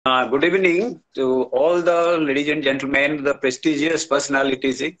Good evening to all the ladies and gentlemen, the prestigious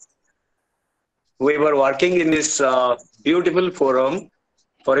personalities who were working in this beautiful forum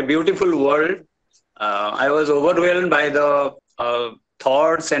for a beautiful world. I was overwhelmed by the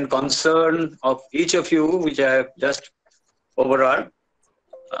thoughts and concern of each of you, which I have just overall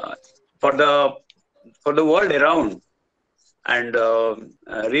uh, for the for the world around. And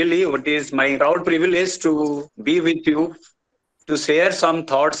really, what is my proud privilege to be with you to share some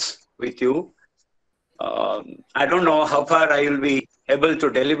thoughts with you. I don't know how far I will be able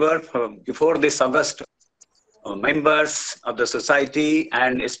to deliver before this August members of the society,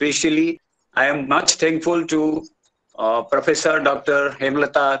 and especially I am much thankful to Professor Dr.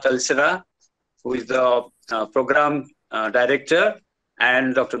 Hemlata Talesra, who is the program director,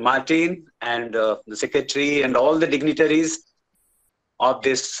 and Dr. Martin, and the secretary, and all the dignitaries of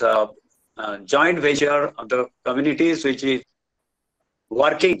this joint venture of the communities, which is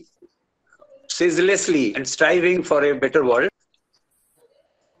working ceaselessly and striving for a better world.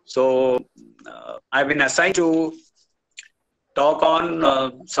 So I've been assigned to talk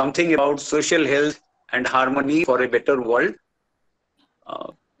on something about social health and harmony for a better world.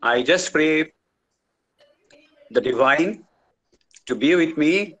 I just pray the divine to be with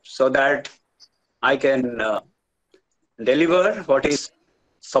me so that I can deliver what is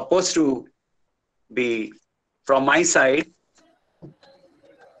supposed to be from my side.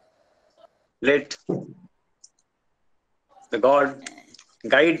 Let the God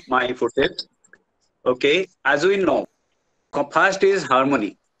guide my footsteps. Okay, as we know, first is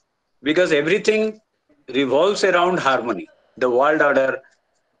harmony, because everything revolves around harmony. The world order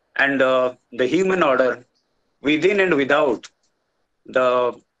and the human order, within and without,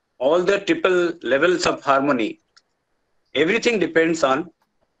 the all the triple levels of harmony. Everything depends on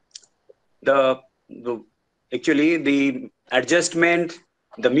the actually the adjustment,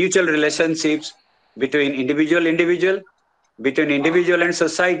 the mutual relationships between individual, between individual and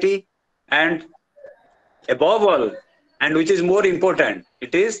society, and above all, and which is more important,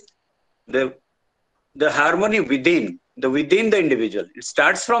 it is the the harmony within the individual. It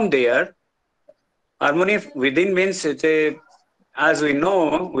starts from there. Harmony within means as we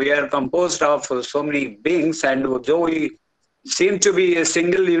know, we are composed of so many beings, and though we seem to be a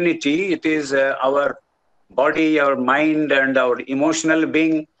single unity, it is our body, our mind, and our emotional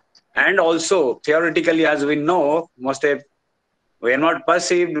being, and also theoretically, as we know, most of we are not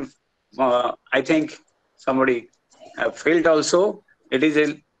perceived. I think somebody felt also. It is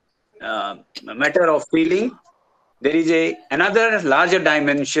a matter of feeling. There is another larger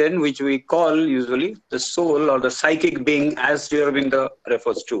dimension which we call usually the soul or the psychic being, as Sri Aurobindo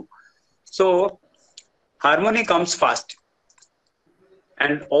refers to. So harmony comes first,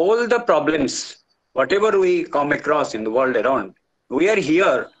 and all the problems, whatever we come across in the world around, we are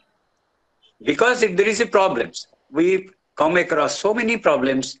here because if there is a problems, we come across so many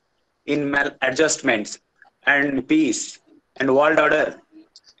problems in maladjustments and peace and world order,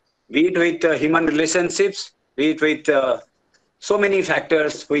 be it with human relationships, be it with so many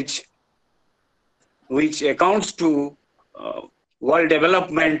factors which accounts to world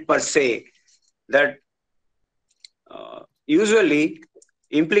development per se, that usually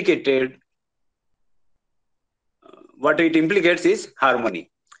implicated, what it implicates is harmony.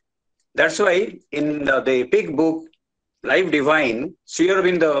 That's why in the epic book Life Divine, Sri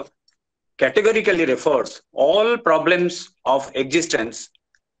Aurobindo categorically refers all problems of existence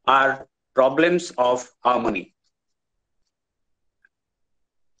are problems of harmony.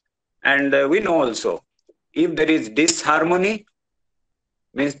 And we know also, if there is disharmony,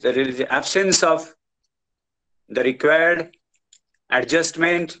 means there is the absence of the required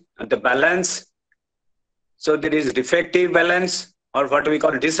adjustment and the balance. So there is defective balance, or what we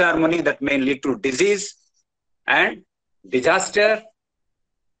call disharmony, that may lead to disease and disaster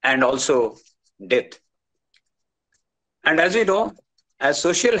and also death. And as we know, as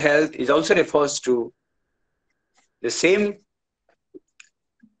social health is also refers to the same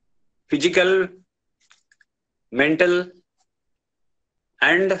physical, mental,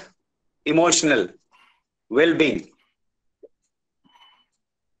 and emotional well-being.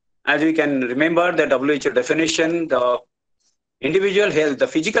 As we can remember the WHO definition, the individual health, the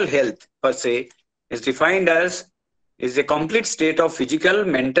physical health per se, is defined as is a complete state of physical,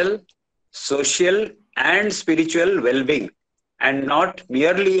 mental, social, and spiritual well-being, and not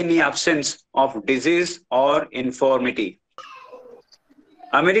merely any absence of disease or infirmity.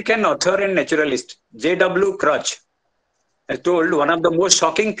 American author and naturalist J.W. Crutch has told one of the most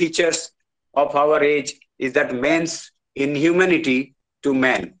shocking features of our age is that man's inhumanity to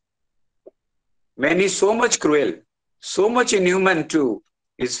man. Man is so much cruel, so much inhuman to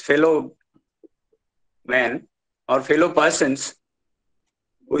his fellow man or fellow persons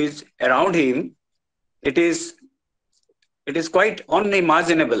who is around him, it is quite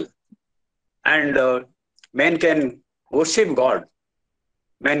unimaginable. And men can worship God,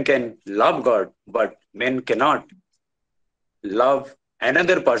 men can love God, but men cannot love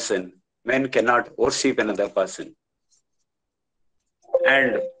another person. Men cannot worship another person.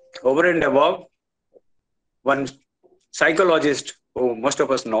 And over and above, one psychologist who most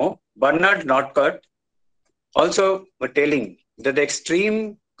of us know, Bernard Northcutt, also were telling that the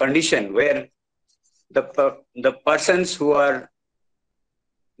extreme condition where the persons who are,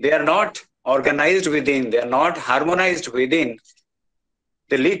 they are not organized within, they are not harmonized within,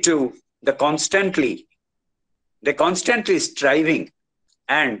 they lead to the constantly striving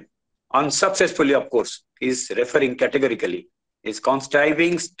and unsuccessfully, of course, is referring categorically, is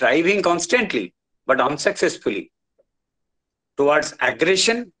striving constantly, but unsuccessfully towards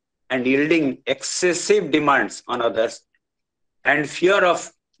aggression and yielding excessive demands on others, and fear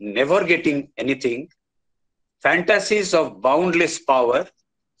of never getting anything, fantasies of boundless power,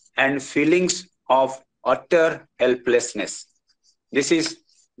 and feelings of utter helplessness. This is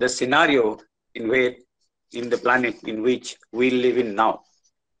the scenario in the planet in which we live in now.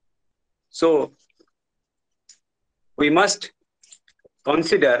 So we must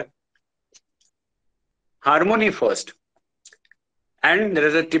consider harmony first. And there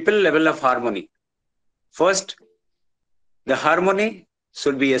is a triple level of harmony. First, the harmony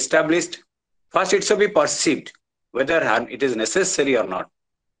should be established. First, it should be perceived whether it is necessary or not.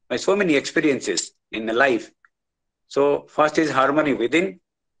 By so many experiences in life. So first is harmony within.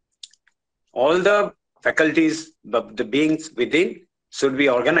 All the faculties, the beings within should be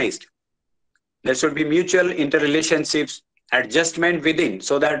organized. There should be mutual interrelationships, adjustment within,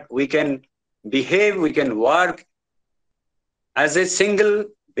 so that we can behave, we can work as a single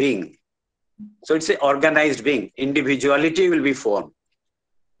being. So it's an organized being. Individuality will be formed.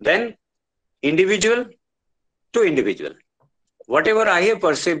 Then individual to individual. Whatever I have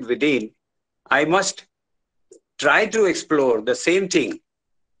perceived within, I must try to explore the same thing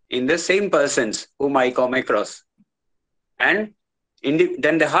in the same persons whom I come across. And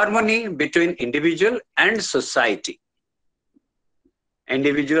then the harmony between individual and society.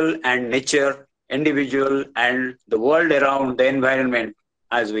 Individual and nature, individual and the world around, the environment,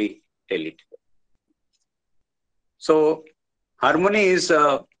 as we tell it. So harmony is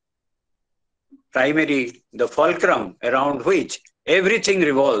primary, the fulcrum around which everything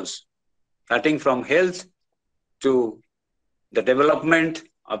revolves, starting from health to the development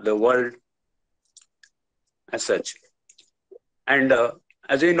of the world as such. And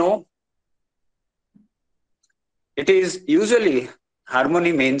as we know, it is usually,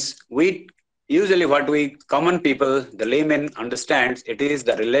 harmony means, what we common people, the laymen understands, it is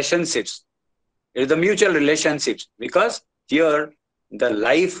the relationships. It is the mutual relationships, because here the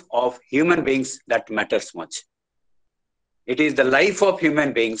life of human beings that matters much. It is the life of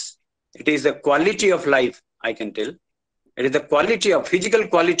human beings. It is the quality of life, I can tell. It is the quality of, physical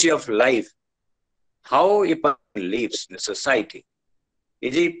quality of life. How a person lives in society.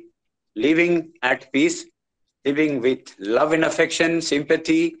 Is he living at peace, living with love and affection,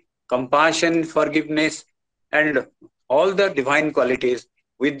 sympathy, compassion, forgiveness, and all the divine qualities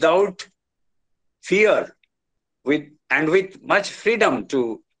without fear, with much freedom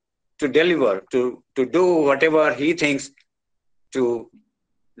to deliver, to do whatever he thinks, to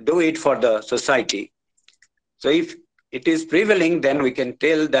do it for the society. So if it is prevailing, then we can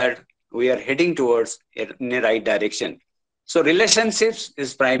tell that we are heading towards in a right direction. So relationships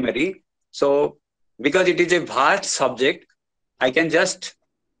is primary. So because it is a vast subject, I can just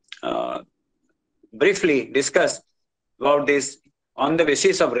briefly discuss about this on the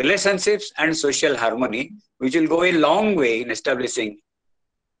basis of relationships and social harmony, which will go a long way in establishing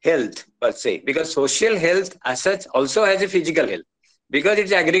health per se, because social health as such also has a physical health, because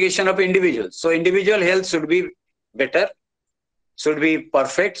it's aggregation of individuals. So individual health should be better, should be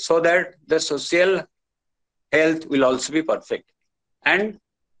perfect, so that the social health will also be perfect. And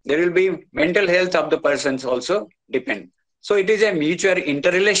there will be mental health of the persons also depend. So it is a mutual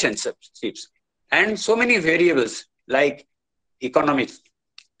interrelationships and so many variables like economics,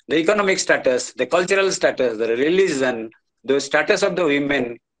 the economic status, the cultural status, the religion, the status of the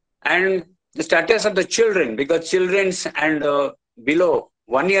women, and the status of the children, because children and below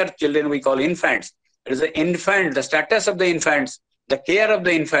 1 year children we call infants. It is the infant, the status of the infants, the care of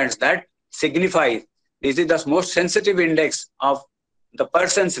the infants, that signifies this is the most sensitive index of the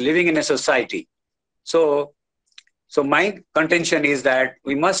persons living in a society. So my contention is that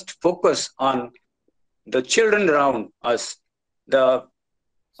we must focus on the children around us, the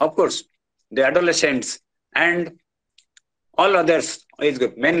Of course, the adolescents and all others is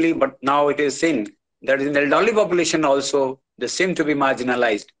good, mainly, but now it is seen that in the elderly population also, they seem to be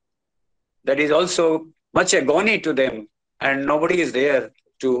marginalized. That is also much agony to them, and nobody is there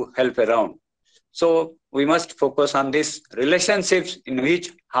to help around. So we must focus on these relationships in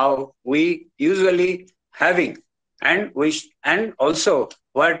which how we usually having, and and also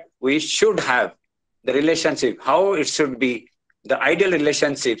what we should have, the relationship, how it should be, the ideal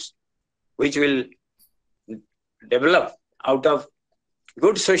relationships which will develop out of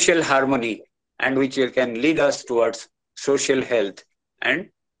good social harmony and which can lead us towards social health and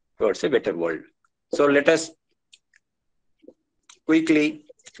towards a better world. So let us quickly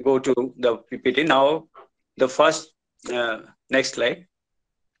go to the PPT now. The first, next slide.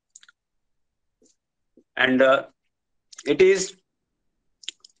 And it is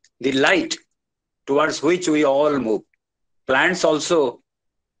the light towards which we all move. Plants also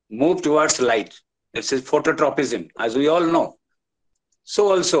move towards light. This is phototropism, as we all know.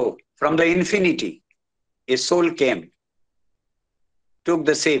 So also, from the infinity, a soul came, took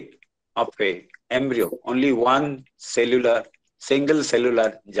the shape of a embryo, only one single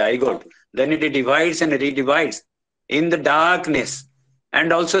cellular zygote. Then it divides and redivides in the darkness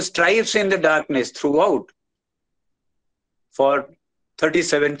and also strives in the darkness throughout for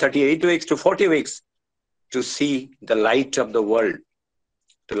 37, 38 weeks to 40 weeks to see the light of the world,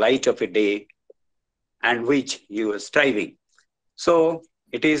 the light of a day, and which you are striving. So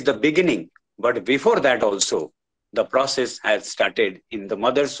it is the beginning, but before that also, the process has started in the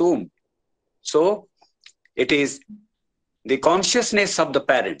mother's womb. So it is the consciousness of the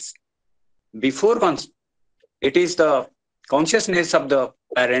parents. It is the consciousness of the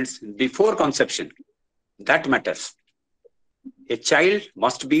parents before conception. That matters. A child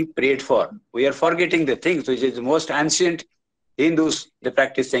must be prayed for. We are forgetting the things which is the most ancient Hindus, the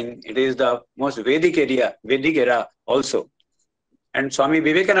practicing. It is the most Vedic era also. And Swami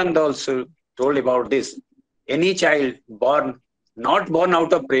Vivekananda also told about this. Any child not born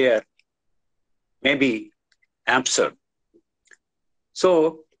out of prayer may be absurd.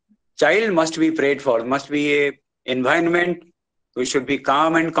 So child must be prayed for, must be a environment which should be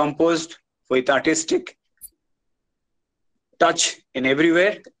calm and composed with artistic touch in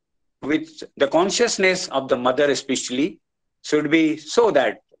everywhere, with the consciousness of the mother especially should be so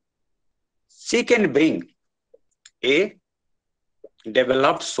that she can bring a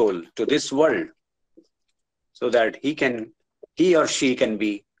developed soul to this world so that he or she can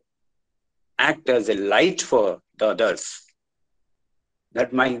be act as a light for the others.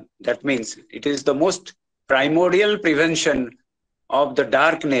 That means it is the most primordial prevention of the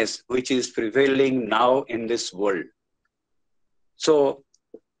darkness which is prevailing now in this world. So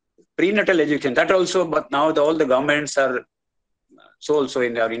prenatal education, that also, but now all the governments are, so also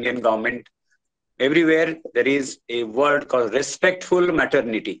in our Indian government, everywhere there is a word called respectful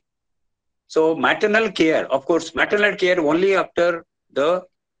maternity. So maternal care, of course, maternal care only after the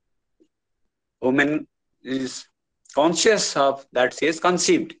woman is conscious of that she is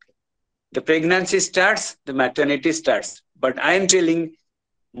conceived. The pregnancy starts, the maternity starts. But I am telling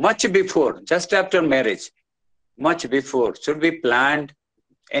much before, just after marriage, much before, should be planned.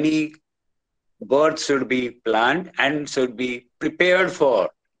 Any birth should be planned and should be prepared for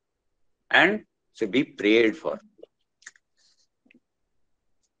and should be prayed for.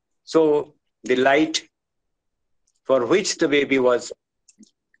 So the light for which the baby was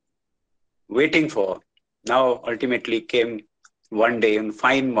waiting for now ultimately came one day, on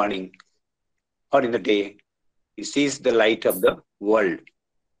fine morning or in the day. He sees the light of the world.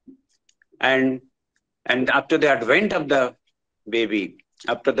 And after the advent of the baby,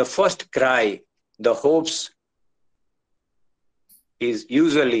 after the first cry, the hopes is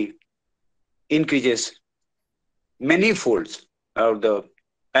usually increases many folds of the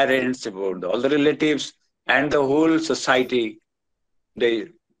parents, about all the relatives and the whole society. They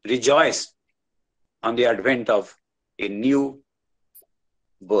rejoice on the advent of a new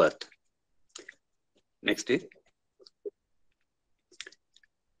birth. Next is.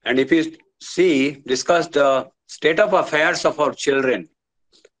 And if you discuss the state of affairs of our children,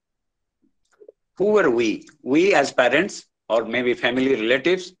 who are we? We as parents, or maybe family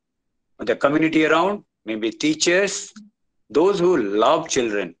relatives, or the community around, maybe teachers, those who love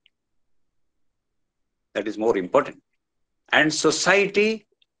children. That is more important. And society,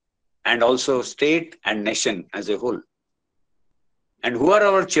 and also state and nation as a whole. And who are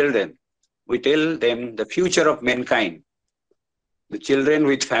our children? We tell them the future of mankind. The children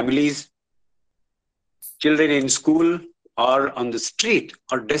with families, children in school or on the street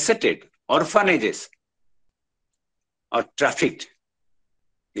or deserted, orphanages or trafficked.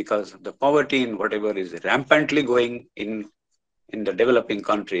 because the poverty in whatever is rampantly going in the developing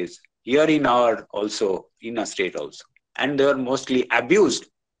countries, here in our also, in a state also. And they are mostly abused.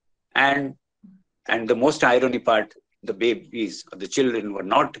 And the most irony part, the babies, the children were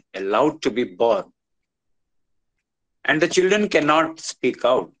not allowed to be born. And the children cannot speak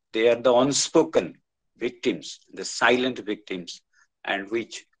out. They are the unspoken victims, the silent victims, and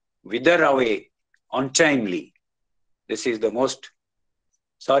which wither away untimely. This is the most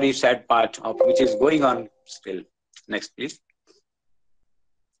sorry, sad part of which is going on still. Next, please.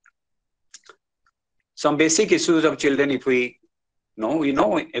 Some basic issues of children, if we know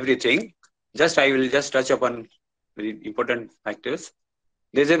everything. I will just touch upon very important factors.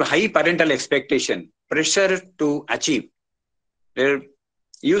 There's a high parental expectation, pressure to achieve. There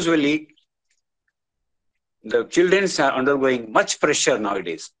usually the children are undergoing much pressure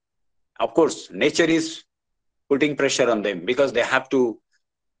nowadays. Of course, nature is putting pressure on them because they have to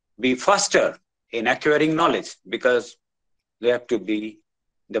be faster in acquiring knowledge, because they have to be,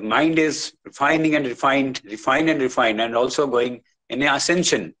 the mind is refining and refined, and also going in an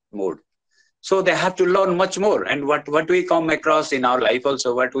ascension mode. So they have to learn much more. And what we come across in our life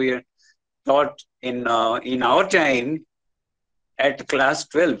also, what we are taught in our time at class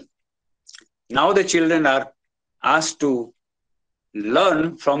 12, now the children are asked to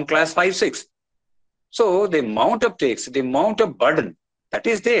learn from class 5, 6. So the amount of text, the amount of burden that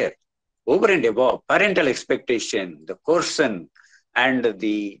is there, over and above parental expectation, the coercion, and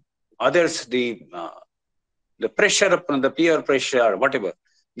the others, the pressure upon the peer pressure, whatever.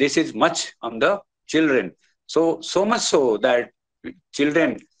 This is much on the children. So much so that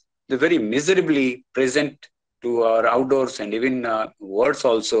children, they're very miserably present to our outdoors and even words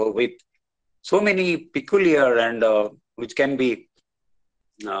also, with so many peculiar and which can be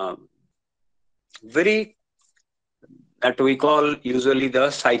very, that we call usually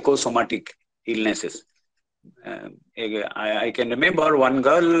the psychosomatic illnesses. I can remember one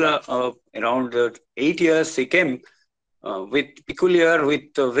girl around 8 years, she came with peculiar,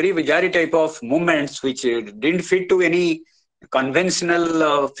 with very vajari type of movements which didn't fit to any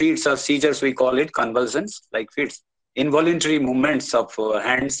conventional fits or seizures, we call it convulsions, like fits, involuntary movements of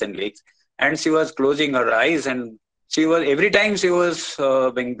hands and legs. And she was closing her eyes, and she was, every time she was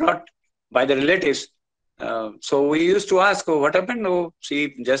being brought by the relatives. So we used to ask, oh, what happened? Oh,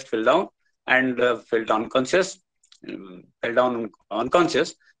 she just fell down and felt unconscious, fell down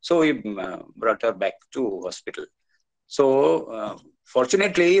unconscious. So we brought her back to hospital. So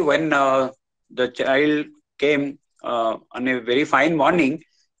fortunately, when the child came on a very fine morning,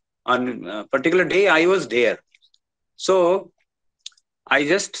 on a particular day, I was there. So I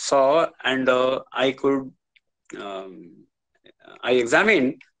just saw, and I could, I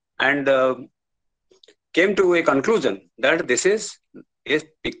examined and came to a conclusion that this is a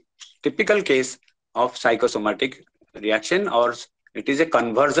typical case of psychosomatic reaction, or it is a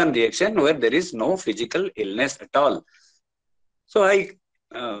conversion reaction where there is no physical illness at all. So I,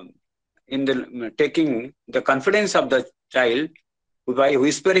 in the taking the confidence of the child by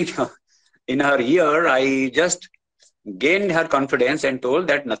whispering in her ear, I just gained her confidence and told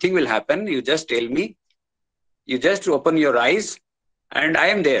that nothing will happen. You just tell me, you just open your eyes, and I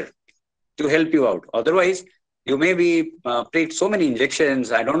am there to help you out. Otherwise, you may be pricked so many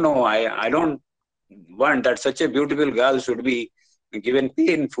injections. I don't know. I don't want that such a beautiful girl should be given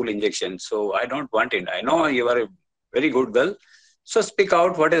painful injections. So I don't want it. I know you are a very good girl. So speak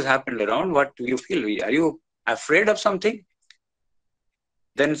out what has happened around, what you feel. Are you afraid of something?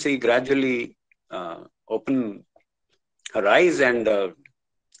 Then she gradually opened her eyes, and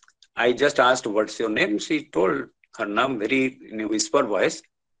I just asked, what's your name? She told her name very in a whisper voice.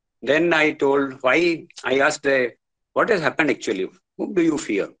 Then I told why. I asked, what has happened actually? Whom do you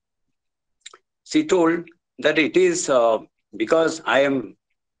fear? She told that it is because I am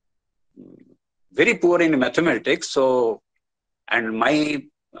very poor in mathematics. So, and my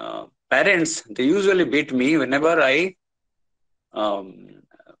parents, they usually beat me whenever I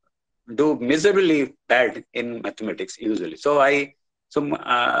do miserably bad in mathematics usually. So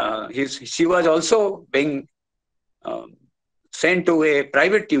she was also being sent to a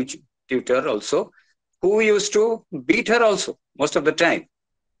private tutor also, who used to beat her also most of the time.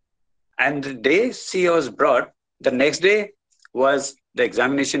 And the day she was brought, the next day was the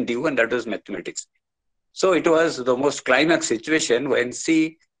examination due, and that was mathematics. So it was the most climax situation when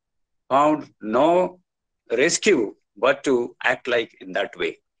she found no rescue but to act like in that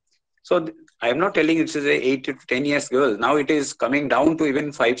way. So I am not telling it is a 8 to 10 years girl. Now it is coming down to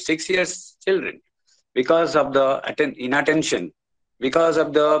even 5, 6 years children, because of the inattention, because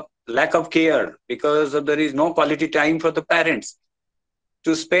of the lack of care, because of there is no quality time for the parents.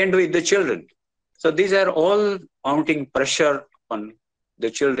 to spend with the children. So these are all mounting pressure on the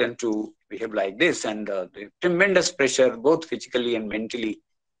children to behave like this, and the tremendous pressure, both physically and mentally,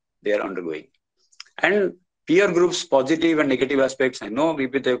 they are undergoing. And peer groups, positive and negative aspects. I know we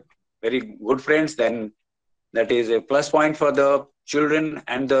with the very good friends, then that is a plus point for the children,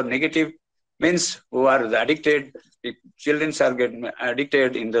 and the negative means who are addicted. The children are getting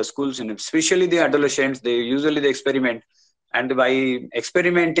addicted in the schools, and especially the adolescents. They experiment, and by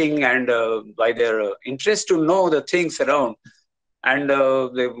experimenting and by their interest to know the things around, and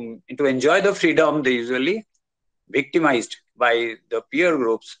to enjoy the freedom, they usually victimized by the peer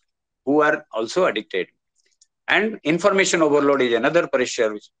groups who are also addicted. And information overload is another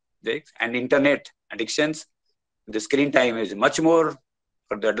pressure, and internet addictions. The screen time is much more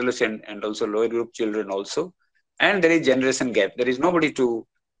for the adolescent and also lower group children also. And there is generation gap. There is nobody to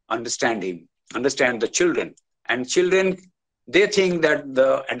understand the children. And children, they think that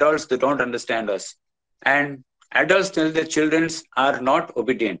the adults, they don't understand us. And adults tell the children are not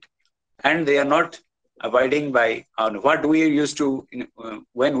obedient, and they are not abiding by what we used to,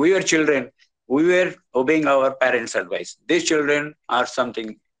 when we were children, we were obeying our parents' advice. These children are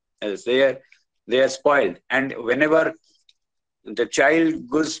something else. They are spoiled. And whenever the child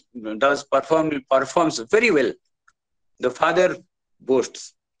performs very well, the father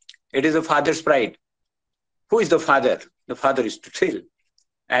boasts. It is the father's pride. Who is the father? The father is to tell.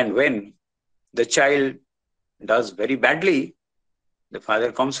 And when the child does very badly, the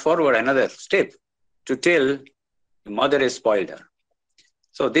father comes forward another step to tell the mother has spoiled her.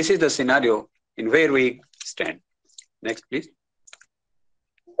 So this is the scenario in where we stand. Next, please.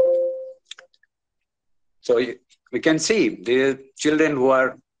 So we can see the children who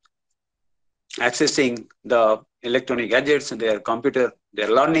are accessing the electronic gadgets and their computer,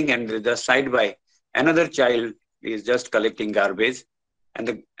 they're learning, and the side by another child is just collecting garbage.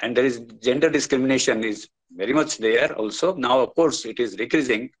 And there is gender discrimination is very much there also. Now, of course, it is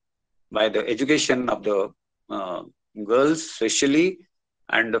decreasing by the education of the girls, especially,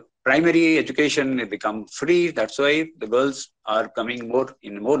 and the primary education has become free. That's why the girls are coming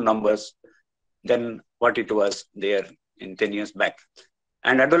in more numbers than what it was there in 10 years back.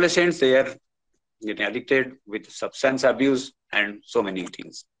 And adolescents, they are getting addicted with substance abuse and so many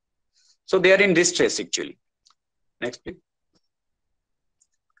things. So they are in distress actually. Next, please.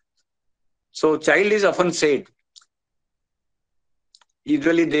 So child is often said,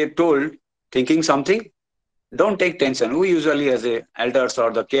 usually they're told, thinking something, don't take tension. We usually, as a elders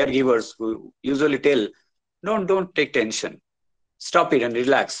or the caregivers, who usually tell, don't take tension. Stop it and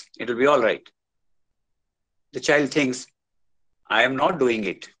relax. It will be all right. The child thinks, I am not doing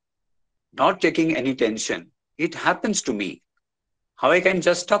it, not taking any tension. It happens to me. How I can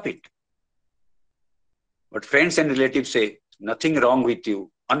just stop it? But friends and relatives say, nothing wrong with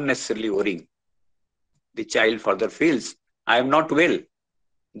you, unnecessarily worrying. The child further feels, I am not well.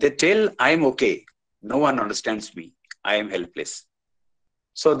 They tell, I am okay. No one understands me. I am helpless.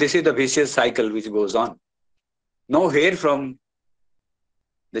 So this is the vicious cycle which goes on. No hair from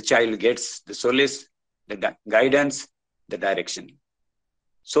the child gets the solace, the guidance, the direction.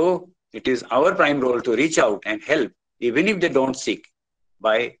 So it is our prime role to reach out and help, even if they don't seek,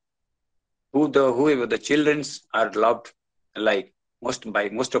 by whoever the children are loved like by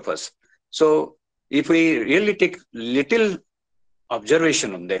most of us. So if we really take little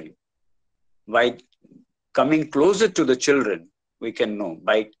observation on them, by coming closer to the children, we can know.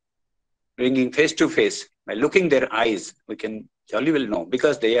 By bringing face to face, by looking their eyes, we can jolly well know,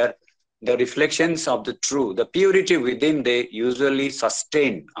 because they are the reflections of the true, the purity within. They usually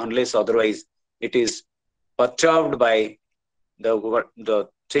sustain, unless otherwise it is perturbed by the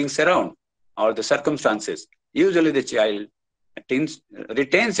things around or the circumstances. Usually the child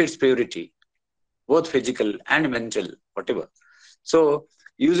retains its purity, both physical and mental, whatever. So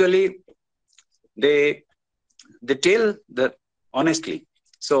usually they tell the honestly.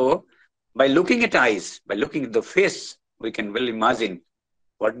 So by looking at eyes, by looking at the face, we can well imagine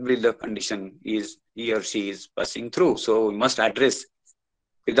what will the condition is he or she is passing through. So we must address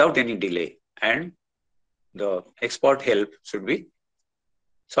without any delay, and the expert help should be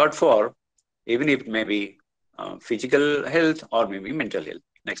sought for, even if it may be physical health or maybe mental health.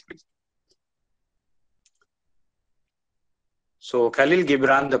 Next, please. So Khalil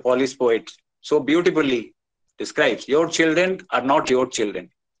Gibran, the Polish poet, so beautifully describes, your children are not your children.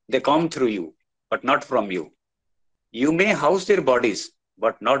 They come through you, but not from you. You may house their bodies,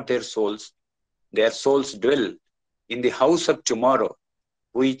 but not their souls. Their souls dwell in the house of tomorrow,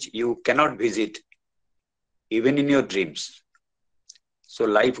 which you cannot visit even in your dreams. So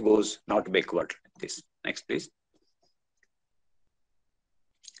life goes not backward. This. Next, please.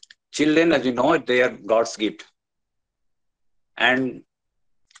 children, as you know, they are God's gift. And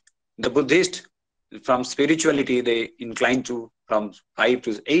the Buddhist, from spirituality, they incline to from 5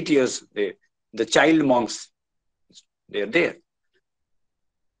 to 8 years, the child monks, they are there.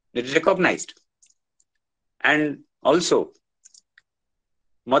 It is recognized. And also,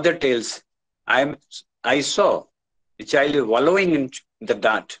 mother tells, I saw a child wallowing in the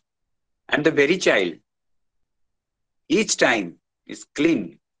dirt, and the very child each time is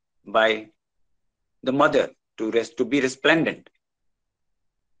cleaned by the mother to be resplendent.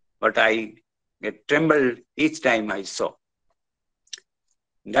 But I trembled each time I saw.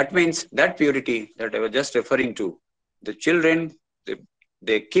 That means that purity that I was just referring to, the children,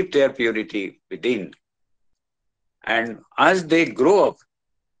 they keep their purity within. And as they grow up,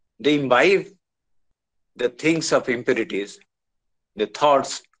 they imbibe the things of impurities, the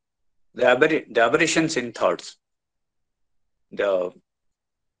thoughts, the aberrations in thoughts, the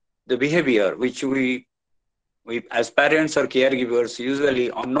behavior which we as parents or caregivers usually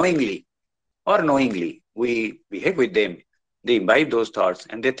unknowingly or knowingly we behave with them. They imbibe those thoughts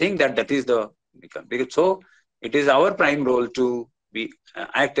and they think that is the because so it is our prime role to be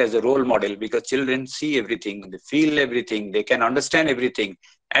act as a role model, because children see everything, they feel everything, they can understand everything,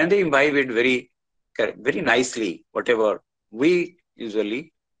 and they imbibe it very nicely. Whatever we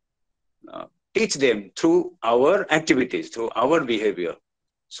usually teach them through our activities, through our behavior.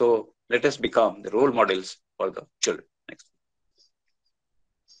 So let us become the role models for the children. Next.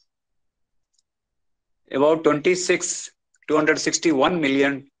 About 261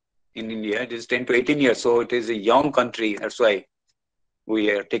 million in India. It is 10 to 18 years. So it is a young country. That's why we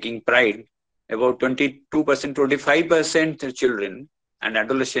are taking pride. About 22%, 25% children and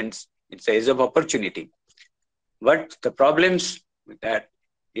adolescents, it's the age of opportunity. But the problems with that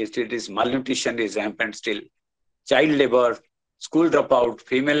is it is malnutrition is rampant still. Child labor, school dropout,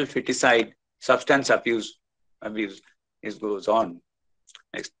 female feticide, substance abuse goes on.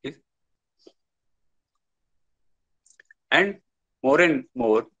 Next, please. And more,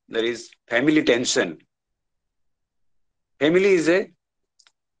 there is family tension. Family is the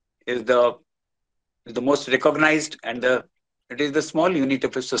most recognized and it is the small unit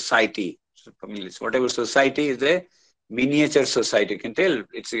of a society. So whatever society is a miniature society. You can tell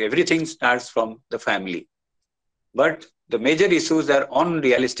everything starts from the family. But the major issues are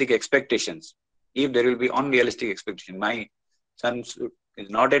unrealistic expectations. If there will be unrealistic expectation, my son is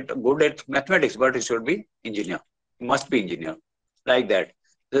not good at mathematics, but he should be engineer. He must be engineer. Like that.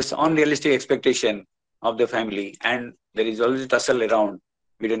 This unrealistic expectation of the family, and there is always tussle around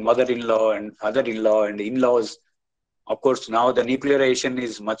between mother-in-law and father-in-law and in-laws. Of course, now the nuclearization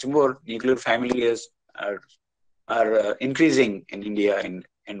is much more. Nuclear families are increasing in India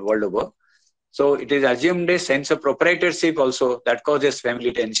and world over. So it is assumed a sense of proprietorship also that causes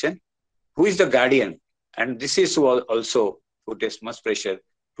family tension. Who is the guardian? And this is also put much pressure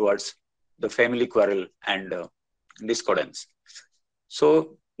towards the family quarrel and discordance.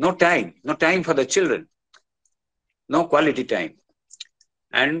 So no time for the children, no quality time,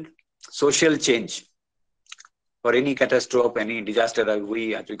 and social change. For any catastrophe, any disaster as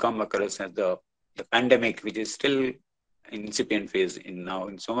we come across as the pandemic, which is still in incipient phase now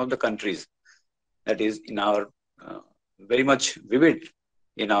in some of the countries, that is in our very much vivid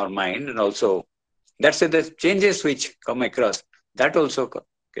in our mind, and also that's the changes which come across that also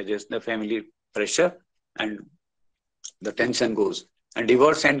causes the family pressure and the tension goes. And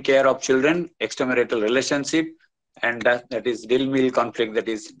divorce and care of children, extramarital relationship, and that is deal-meal conflict, that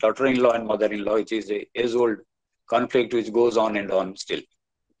is daughter-in-law and mother-in-law, which is a age-old conflict which goes on and on still.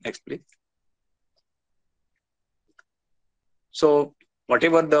 Next, please. So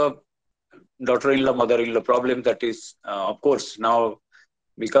whatever the daughter-in-law, mother-in-law problem, that is, of course, now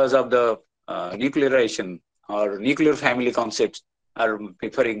because of the nuclearization or nuclear family concepts are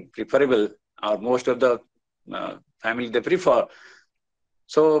preferable, or most of the family they prefer.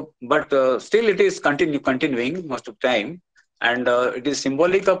 So, but still it is continuing most of the time, and it is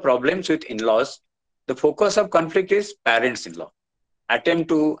symbolic of problems with in-laws. The focus of conflict is parents-in-law. Attempt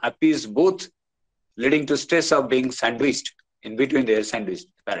to appease both, leading to stress of being sandwiched in between their sandwiched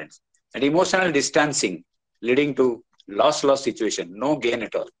parents. And emotional distancing, leading to loss-loss situation, no gain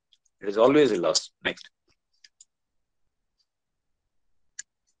at all. It is always a loss. Next.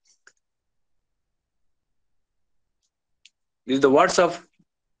 These are the words of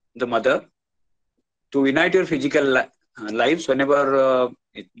the mother. To unite your physical lives, whenever a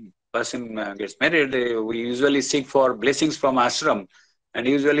person gets married, we usually seek for blessings from ashram. And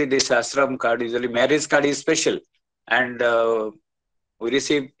usually this ashram card, usually marriage card is special. And we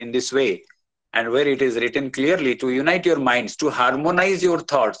receive in this way. And where it is written clearly to unite your minds, to harmonize your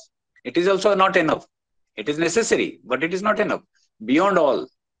thoughts, It is also not enough. It is necessary, but it is not enough. Beyond all,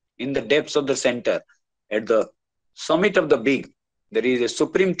 in the depths of the center, at the summit of the big, there is a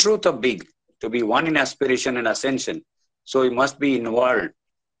supreme truth of big, to be one in aspiration and ascension. So we must be inward.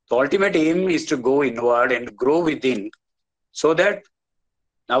 The ultimate aim is to go inward and grow within, so that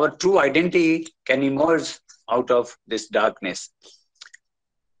our true identity can emerge out of this darkness,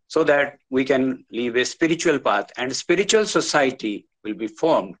 so that we can live a spiritual path, and spiritual society will be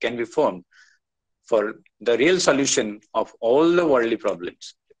formed, can be formed for the real solution of all the worldly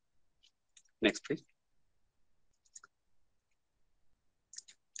problems. Next, please.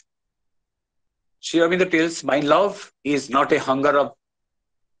 Sri Aurobindo tells, my love is not a hunger of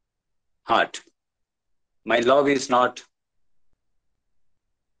heart. My love is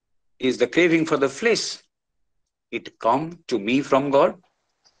the craving for the flesh. It comes to me from God,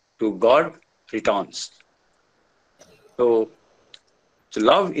 to God returns. So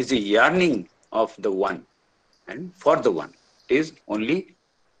love is a yearning of the one and for the one. It is only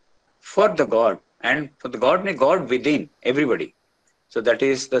for the God, and for the God within everybody. So that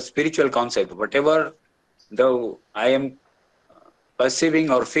is the spiritual concept. Whatever though I am perceiving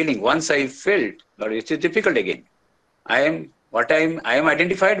or feeling, once I felt, but it is difficult again. I am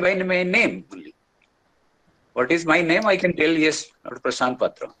identified by my name only. What is my name? I can tell, yes, Dr. Prashant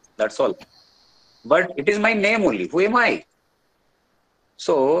Patra. That's all. But it is my name only. Who am I?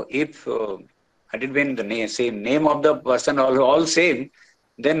 So if had it been the same name of the person, all same,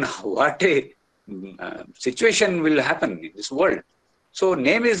 then what a situation will happen in this world. So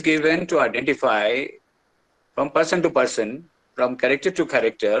name is given to identify from person to person, from character to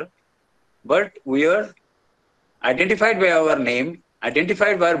character, but we are identified by our name,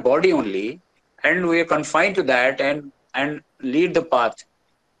 identified by our body only, and we are confined to that and lead the path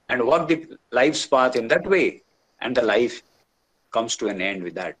and walk the life's path in that way, and the life comes to an end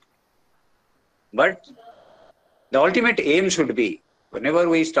with that. But the ultimate aim should be, whenever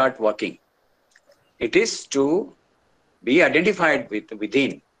we start working, it is to be identified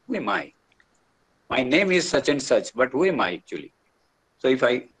within. Who am I? My name is such and such, but who am I actually? So if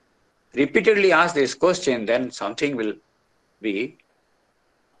I repeatedly ask this question, then something will be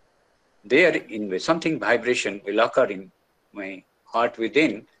there in something, vibration will occur in my heart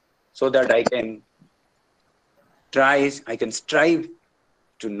within, so that I can strive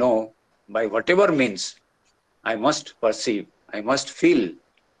to know by whatever means I must perceive, I must feel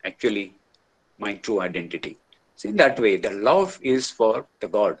actually my true identity. So in that way, the love is for the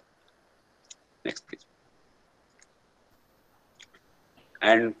God. Next, please.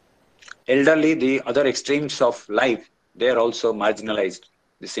 And elderly, the other extremes of life, they are also marginalized.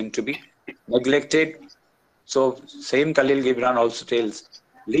 They seem to be neglected. So same Khalil Gibran also tells,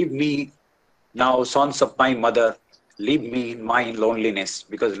 leave me now, sons of my mother, leave me in my loneliness,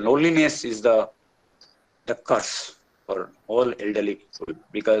 because loneliness is the curse for all elderly people,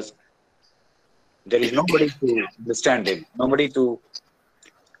 because there is nobody to understand them, nobody to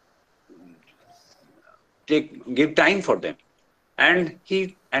give time for them. And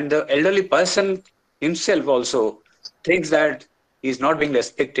the elderly person himself also thinks that he is not being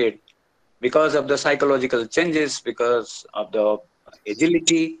respected because of the psychological changes, because of the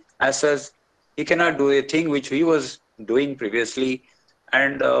agility as such. He cannot do a thing which he was doing previously,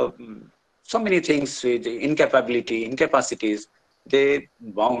 and so many things with incapacities, they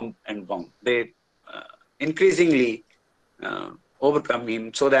bound. They increasingly overcome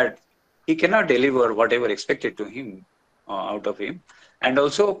him, so that he cannot deliver whatever expected to him out of him. And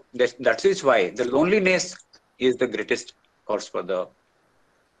also that is why the loneliness is the greatest cause for the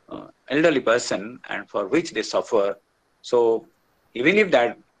elderly person, and for which they suffer. So even if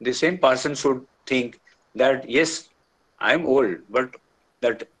that the same person should think that, yes, I am old, but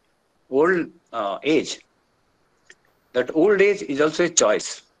that old age, old age is also a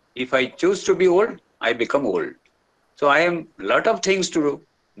choice. If I choose to be old, I become old. So I am lot of things to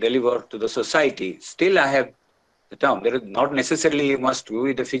deliver to the society. Still, I have the term. There is not necessarily you must do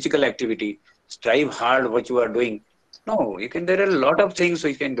with the physical activity. Strive hard what you are doing. No, you can. There are a lot of things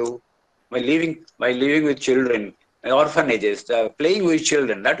we can do by living with children, orphanages, playing with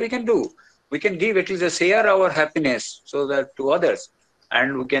children. That we can do. We can give at least share our happiness so that to others,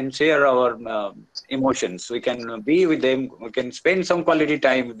 and we can share our emotions. We can be with them. We can spend some quality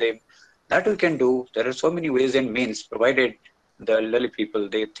time with them. That we can do. There are so many ways and means, provided the elderly people,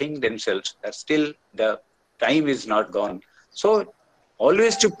 they think themselves that still the time is not gone. So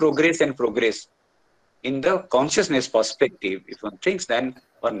always to progress and progress in the consciousness perspective. If one thinks, then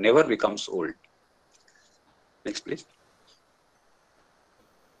one never becomes old. Next, please.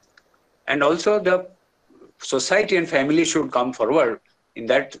 And also the society and family should come forward in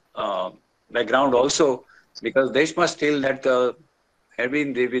that background also, because they must feel that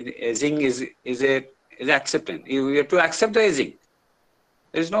having the aging is acceptance. We have to accept the aging.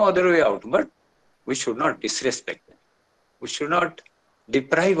 There is no other way out. But we should not disrespect them. We should not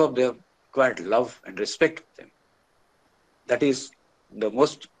deprive of the required love and respect of them. That is the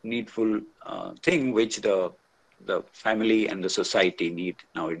most needful thing which the family and the society need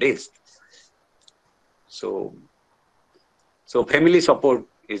nowadays. So family support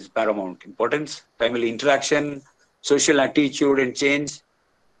is paramount importance. Family interaction, social attitude and change.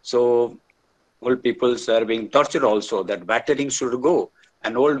 So old people are being tortured also. That battering should go.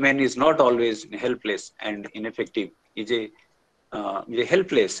 An old man is not always helpless and ineffective. He's a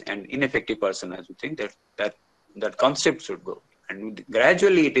helpless and ineffective person. As we think that concept should go, and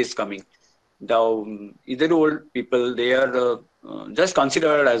gradually it is coming. Now, either old people, they are just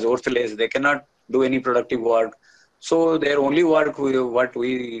considered as worthless. They cannot do any productive work. So their only work, what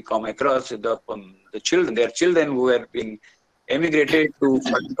we come across, the children, their children who have been emigrated to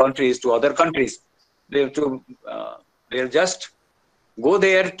foreign countries, to other countries, they have to, they're just go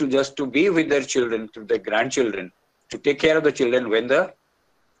there to be with their children, to their grandchildren, to take care of the children when their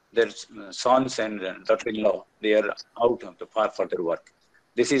sons and daughter-in-law, they are out of the far further work.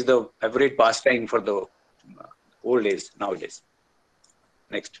 This is the favorite pastime for the old days nowadays.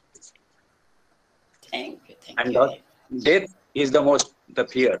 Next. Thank you. And death is the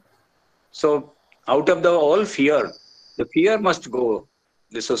fear. So out of the all fear, the fear must go.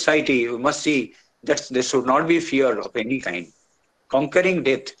 The society, we must see that there should not be fear of any kind. Conquering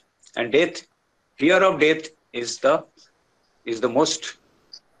death, and fear of death is the most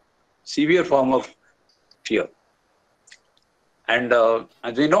severe form of fear. And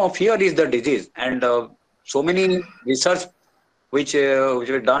as we know, fear is the disease. And so many research which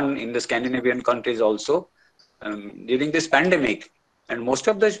were done in the Scandinavian countries also during this pandemic. And most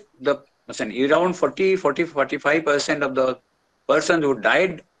of the around 45% of the persons who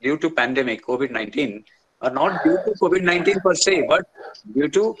died due to pandemic, COVID-19, are not due to COVID-19 per se, but due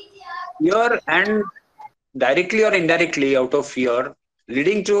to fear, and directly or indirectly out of fear,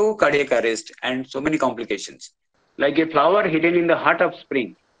 leading to cardiac arrest and so many complications. Like a flower hidden in the heart of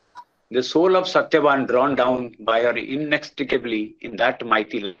spring, the soul of Satyavan drawn down by her inextricably in that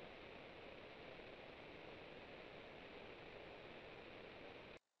mighty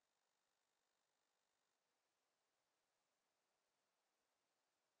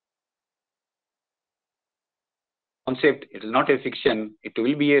concept. It is not a fiction. It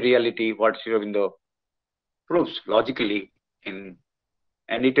will be a reality. What Sri Aurobindo proves logically and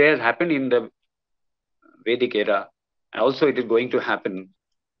it has happened in the Vedic era. And also it is going to happen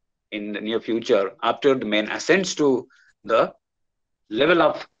in the near future after the man ascends to the level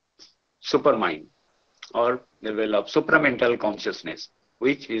of supermind or level of supramental consciousness,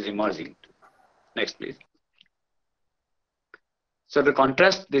 which is emerging. Next, please. So the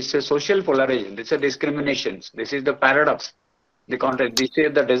contrast, this is social polarization, this is discriminations, this is the paradox. The contrast, this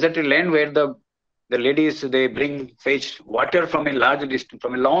is the deserted land where the ladies, they fetch water from a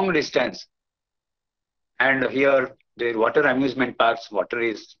long distance. And here, the water amusement parks, water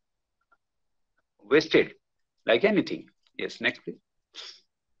is wasted like anything. Yes, next please.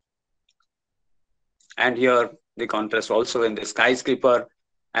 And here the contrast also in the skyscraper,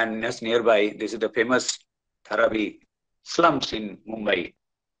 and just nearby, this is the famous Dharavi slums in Mumbai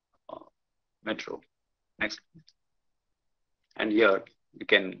metro. Next. And here you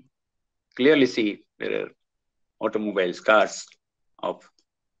can clearly see there are automobiles, cars of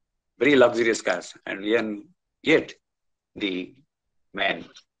very luxurious cars, and yet the man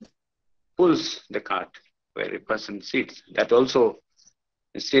pulls the cart where a person sits. That also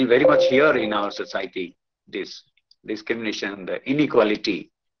is still very much here in our society. This discrimination, the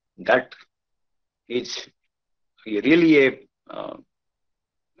inequality, that is really a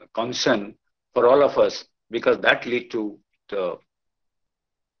concern for all of us, because that lead to the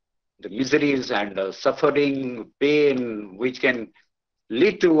miseries and suffering, pain, which can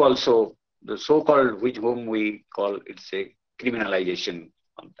lead to also the so-called, whom we call it's a criminalization.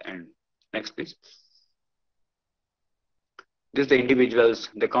 And next, please. This is the individuals,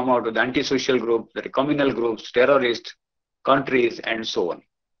 they come out with the antisocial group, the communal groups, terrorist countries, and so on.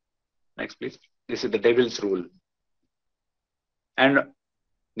 Next, please. This is the devil's rule. And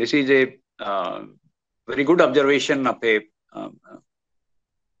this is a very good observation of a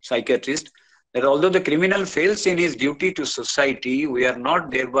psychiatrist, that although the criminal fails in his duty to society, we are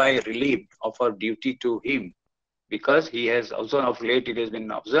not thereby relieved of our duty to him, because he has also, of late it has been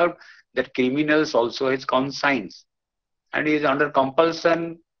observed that criminals also has conscience, and he is under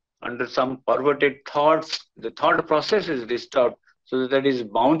compulsion, under some perverted thoughts. The thought process is disturbed. so that is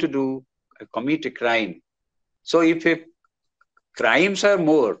bound to commit a crime. So if crimes are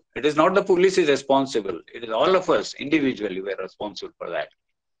more, it is not the police is responsible. It is all of us individually who are responsible for that.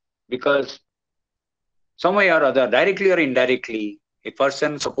 Because some way or other, directly or indirectly, a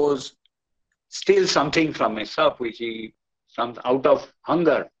person suppose steals something from a shop which he out of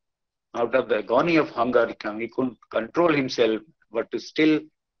hunger, out of the agony of hunger, he couldn't control himself, but to steal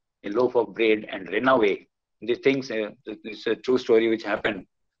a loaf of bread and run away. These things, this is a true story which happened.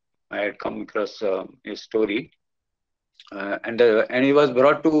 I had come across a story, and he was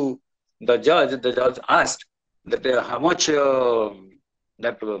brought to the judge. The judge asked that how much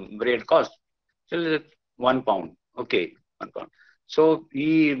that bread cost. So 1 pound. Okay, 1 pound. So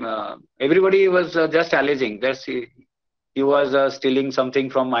everybody was just alleging that he was stealing something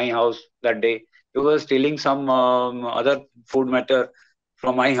from my house that day. He was stealing some other food matter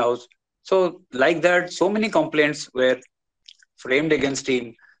from my house. So like that, so many complaints were framed against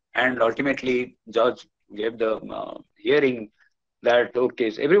him, and ultimately judge gave the hearing that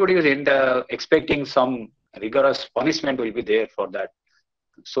okay, so everybody was expecting some rigorous punishment will be there for that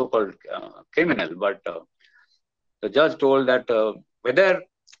so-called criminal, but the judge told that whether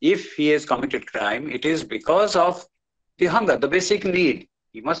if he has committed crime, it is because of the hunger, the basic need.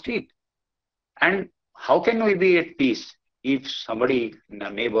 He must eat. And how can we be at peace if somebody in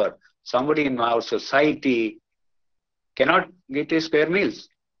our neighbor, somebody in our society cannot get a square meals?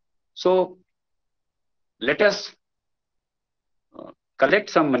 So let us collect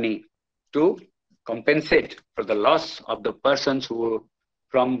some money to compensate for the loss of the persons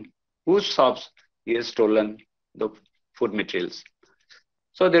from whose shops he has stolen the food materials.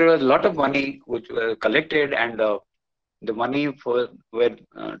 So there was a lot of money which were collected, and the money were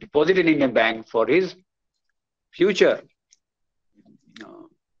deposited in a bank for his future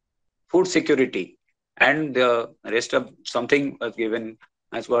food security, and the rest of something was given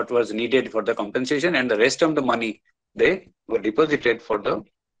as what was needed for the compensation, and the rest of the money they were deposited for to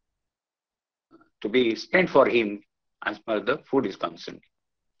be spent for him as far as the food is concerned.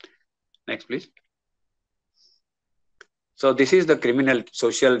 Next, please. So this is the criminal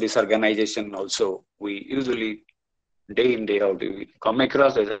social disorganization also. We usually day in, day out, we come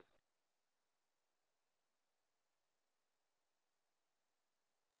across as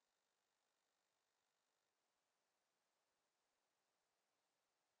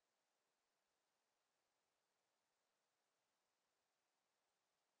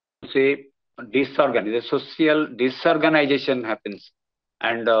say disorganization, social disorganization happens,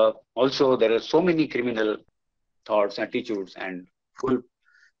 and also there are so many criminal thoughts, attitudes, and full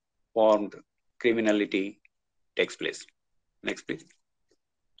formed criminality takes place. Next, please.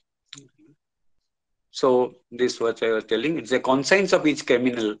 So this what I was telling, it's a conscience of each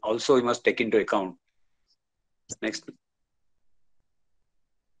criminal also we must take into account. Next.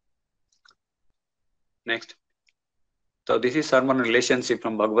 Next. So this is sermon relationship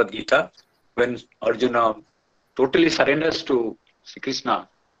from Bhagavad Gita, when Arjuna totally surrenders to Sri Krishna.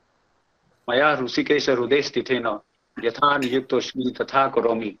 Maya Rusikesha Hruday Sthitena Yatha Niyuktoshmi Tatha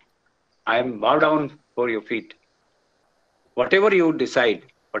Karomi. I am bow down for your feet. Whatever you decide,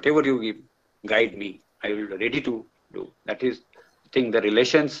 whatever you give, guide me. I will be ready to do. That is, I think, the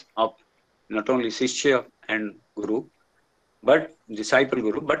relations of not only Shishya and Guru, but disciple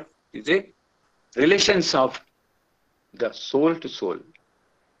Guru, but is a relations of the soul to soul.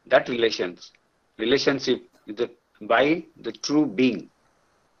 That relationship is by the true being.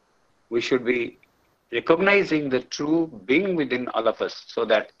 We should be recognizing the true being within all of us, so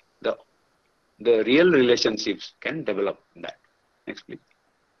that the real relationships can develop in that. Next, please.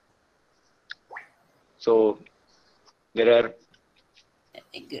 So there are,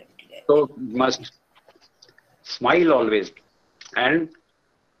 Good. so must smile always, and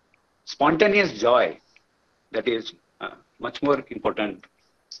spontaneous joy, that is much more important.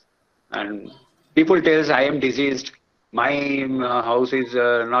 And people tells I am diseased, my house is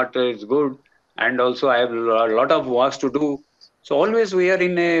not as good, and also I have a lot of works to do. So always we are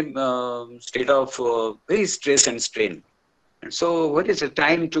in a state of very stress and strain. And so what is the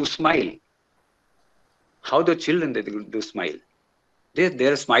time to smile? How the children they do smile?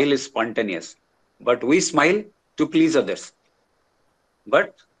 Their smile is spontaneous, but we smile to please others.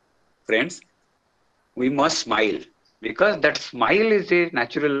 But friends, we must smile, because that smile is a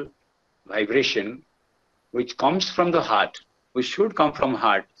natural vibration which comes from the heart. We should come from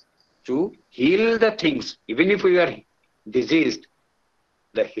heart to heal the things. Even if we are diseased,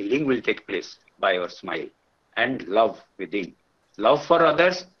 the healing will take place by our smile and love within. Love for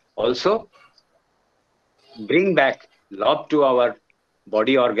others also bring back love to our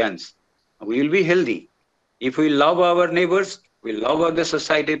body organs. We will be healthy. If we love our neighbors, we love the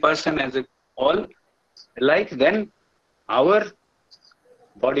society person as a all like, then our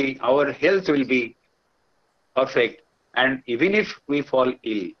body, our health will be perfect. And even if we fall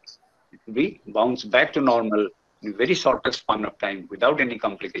ill, we bounce back to normal in very shortest span of time without any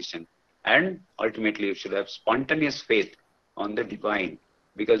complication. And ultimately, you should have spontaneous faith on the divine,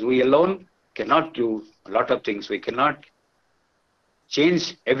 because we alone cannot do a lot of things. We cannot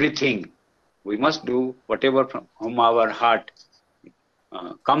change everything. We must do whatever from our heart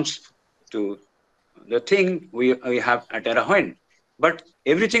comes to the thing we have at our hand. But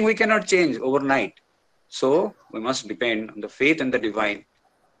everything we cannot change overnight. So we must depend on the faith and the divine,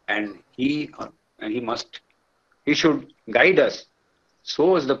 and he should guide us,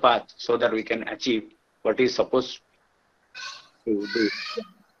 show us the path so that we can achieve what is supposed to do.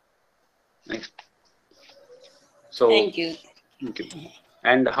 Next. So Thank you. thank you.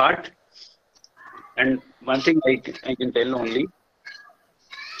 And heart, and one thing I can tell only,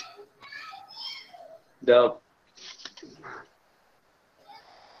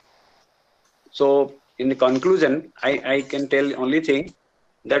 so in the conclusion, I can tell only thing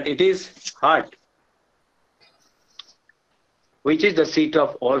that it is heart which is the seat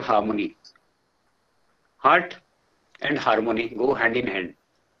of all harmony. Heart and harmony go hand in hand.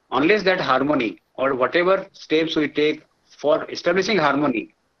 Unless that harmony, or whatever steps we take for establishing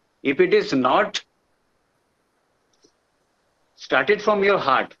harmony, if it is not started from your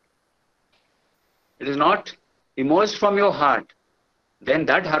heart, it is not emerged from your heart, then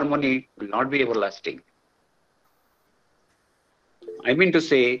that harmony will not be everlasting. I mean to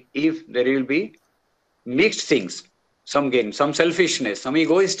say, if there will be mixed things, some gain, some selfishness, some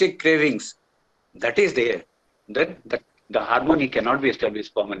egoistic cravings, that is there, then the harmony cannot be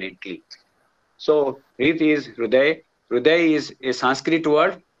established permanently. So, Rit is Hriday. Hriday is a Sanskrit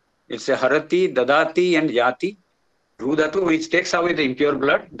word. It's a Harati, Dadati, and Yati. Rudatu, which takes away the impure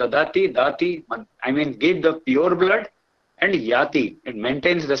blood. Dadati, Dati, I mean, give the pure blood. And Yati, it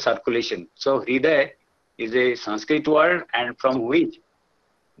maintains the circulation. So, Hriday is a Sanskrit word, and from which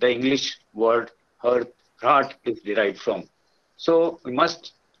the English word heart is derived from. So, we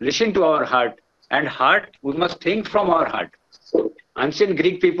must listen to our heart, and heart, we must think from our heart. Ancient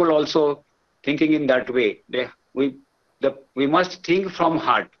Greek people also thinking in that way. We must think from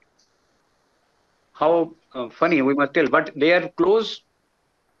heart. How funny, we must tell, but they are close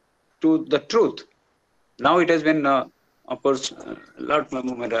to the truth. Now it has been, of course, a lot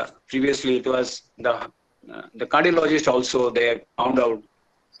previously it was the cardiologist also, they found out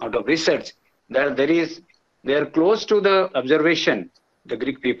of research that they are close to the observation, the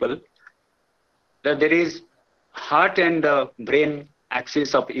Greek people, that there is heart and brain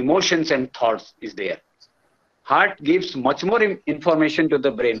axis of emotions and thoughts is there. Heart gives much more information to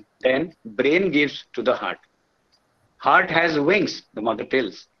the brain than brain gives to the heart. Heart has wings, the mother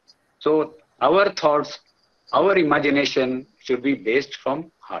tells. So our thoughts, our imagination should be based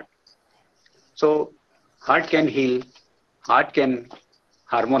from heart. So heart can heal, heart can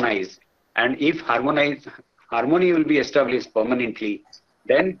harmonize, and if harmony will be established permanently,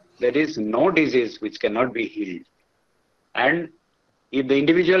 then there is no disease which cannot be healed. And if the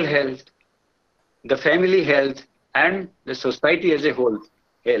individual health, the family health, and the society as a whole,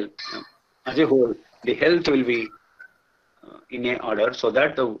 the health will be in a order, so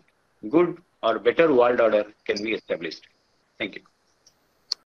that the good or better world order can be established. Thank you.